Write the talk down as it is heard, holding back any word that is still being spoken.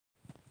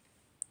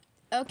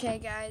Okay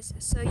guys,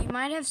 so you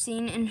might have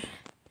seen in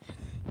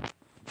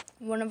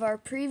one of our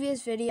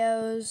previous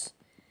videos,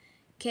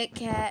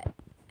 KitKat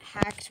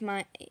hacked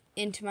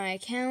into my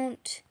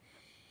account,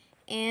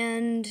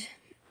 and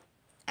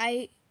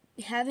I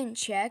haven't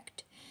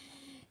checked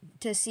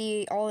to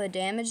see all the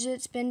damage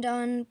that's been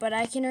done, but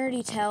I can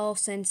already tell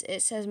since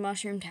it says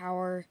Mushroom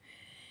Tower,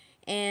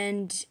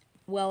 and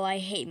well, I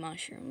hate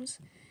mushrooms.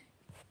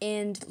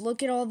 And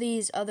look at all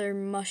these other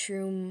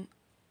mushroom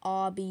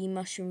obby,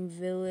 mushroom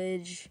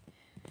village,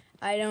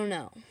 I don't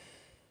know.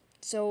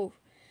 So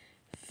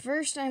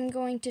first I'm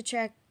going to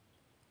check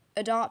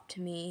Adopt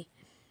Me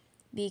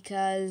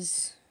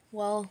because,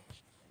 well,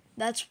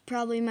 that's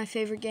probably my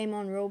favorite game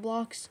on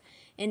Roblox,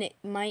 and it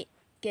might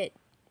get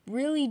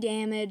really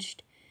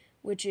damaged,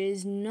 which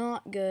is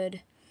not good.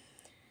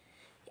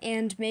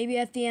 And maybe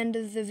at the end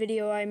of the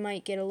video I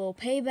might get a little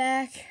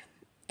payback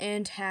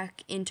and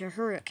hack into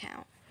her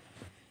account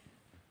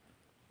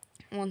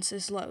once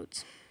this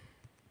loads.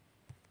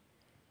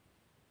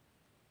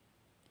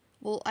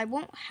 Well, I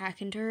won't hack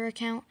into her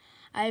account.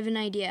 I have an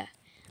idea.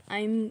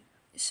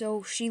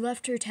 So she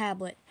left her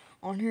tablet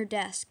on her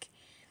desk,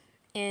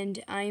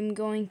 and I'm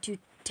going to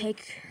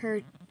take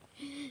her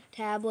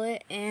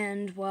tablet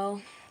and,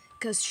 well,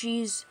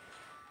 because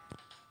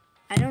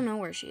I don't know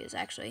where she is,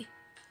 actually.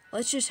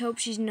 Let's just hope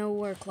she's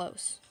nowhere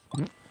close,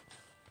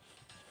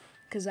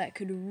 because that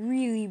could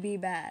really be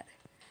bad.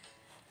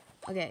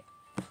 Okay,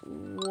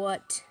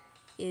 what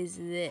is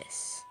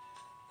this?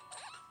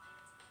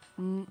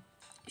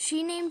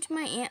 She named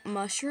my aunt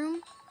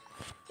Mushroom,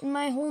 and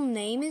my whole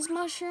name is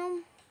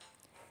Mushroom?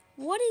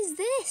 What is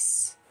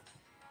this?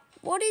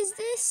 What is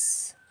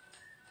this?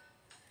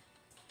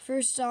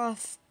 First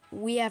off,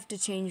 we have to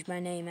change my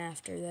name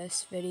after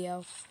this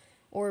video,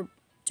 or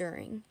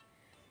during.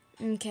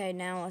 Okay,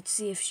 now let's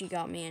see if she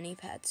got me any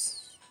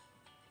pets.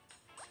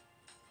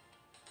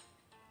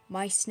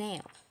 My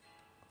snail.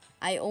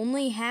 I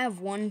only have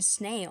one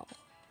snail.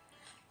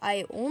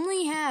 I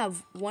only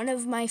have one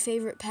of my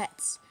favorite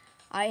pets.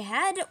 I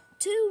had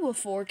two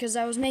before because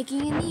I was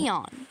making a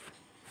neon.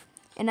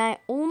 And I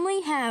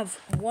only have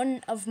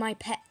one of my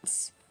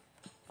pets.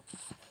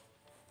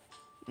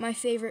 My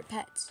favorite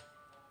pets.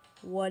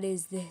 What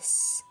is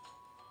this?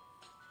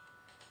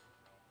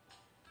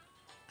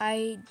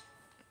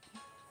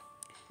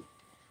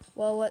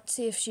 Well, let's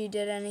see if she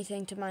did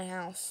anything to my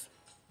house.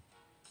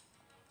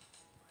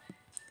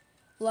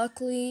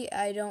 Luckily,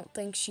 I don't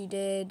think she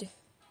did.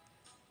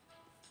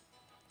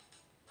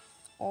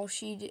 All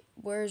she did,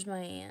 where's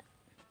my aunt?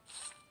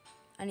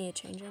 I need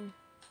to change him.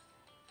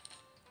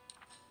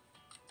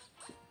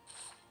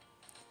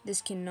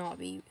 This cannot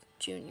be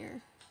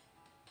Junior.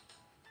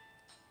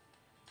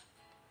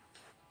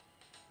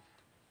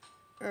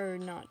 Or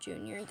not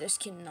Junior, this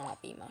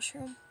cannot be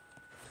Mushroom.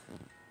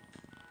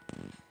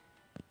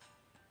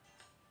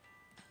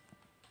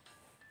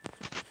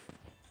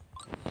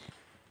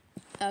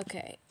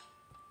 Okay.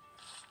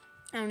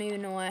 I don't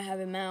even know why I have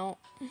him out.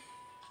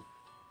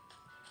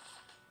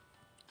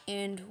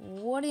 And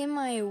what am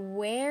I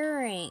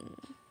wearing?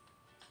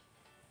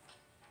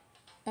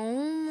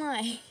 Oh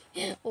my,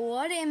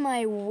 what am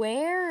I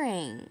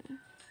wearing?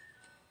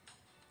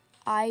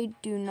 I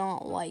do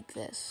not like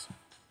this.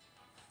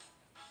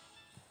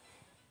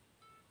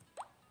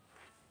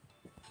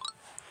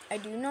 I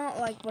do not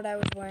like what I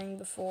was wearing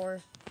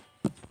before.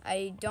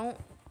 I'm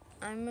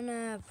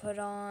gonna put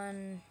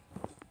on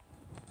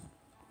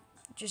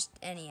just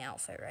any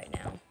outfit right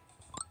now.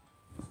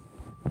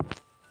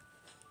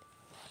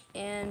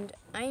 And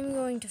I'm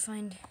going to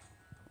find...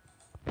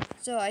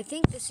 So I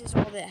think this is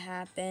all that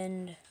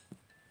happened.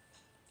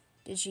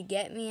 Did she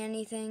get me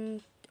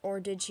anything? Or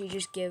did she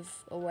just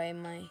give away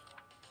my...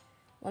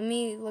 Let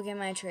me look at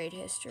my trade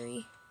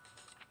history.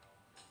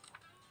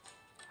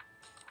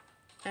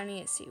 I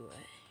need to see what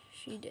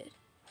she did.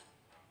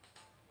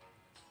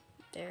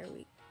 There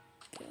we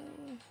go.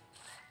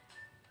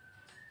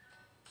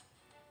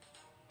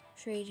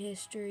 Trade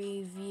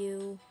history,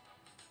 view.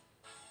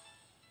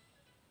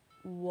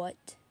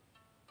 What?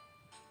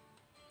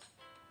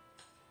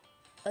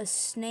 A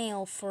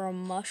snail for a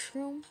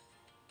mushroom?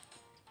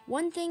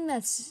 One thing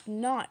that's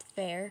not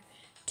fair.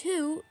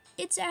 Two,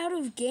 it's out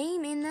of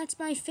game and that's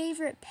my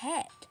favorite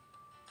pet.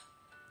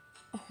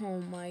 Oh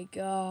my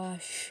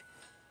gosh.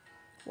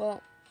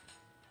 Well,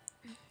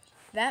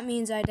 that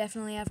means I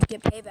definitely have to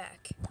get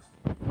payback.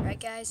 Right,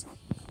 guys?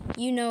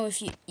 You know,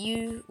 if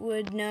you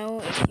would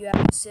know if you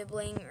have a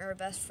sibling or a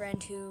best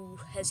friend who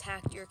has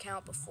hacked your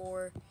account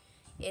before,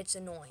 it's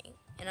annoying.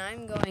 And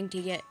I'm going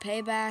to get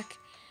payback.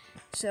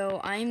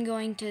 So I'm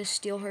going to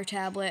steal her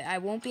tablet. I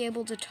won't be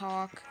able to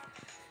talk,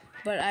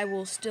 but I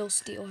will still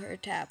steal her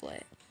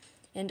tablet.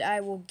 And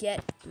I will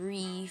get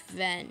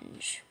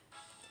revenge.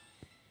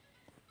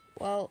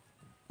 Well,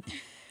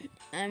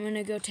 I'm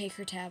gonna go take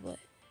her tablet.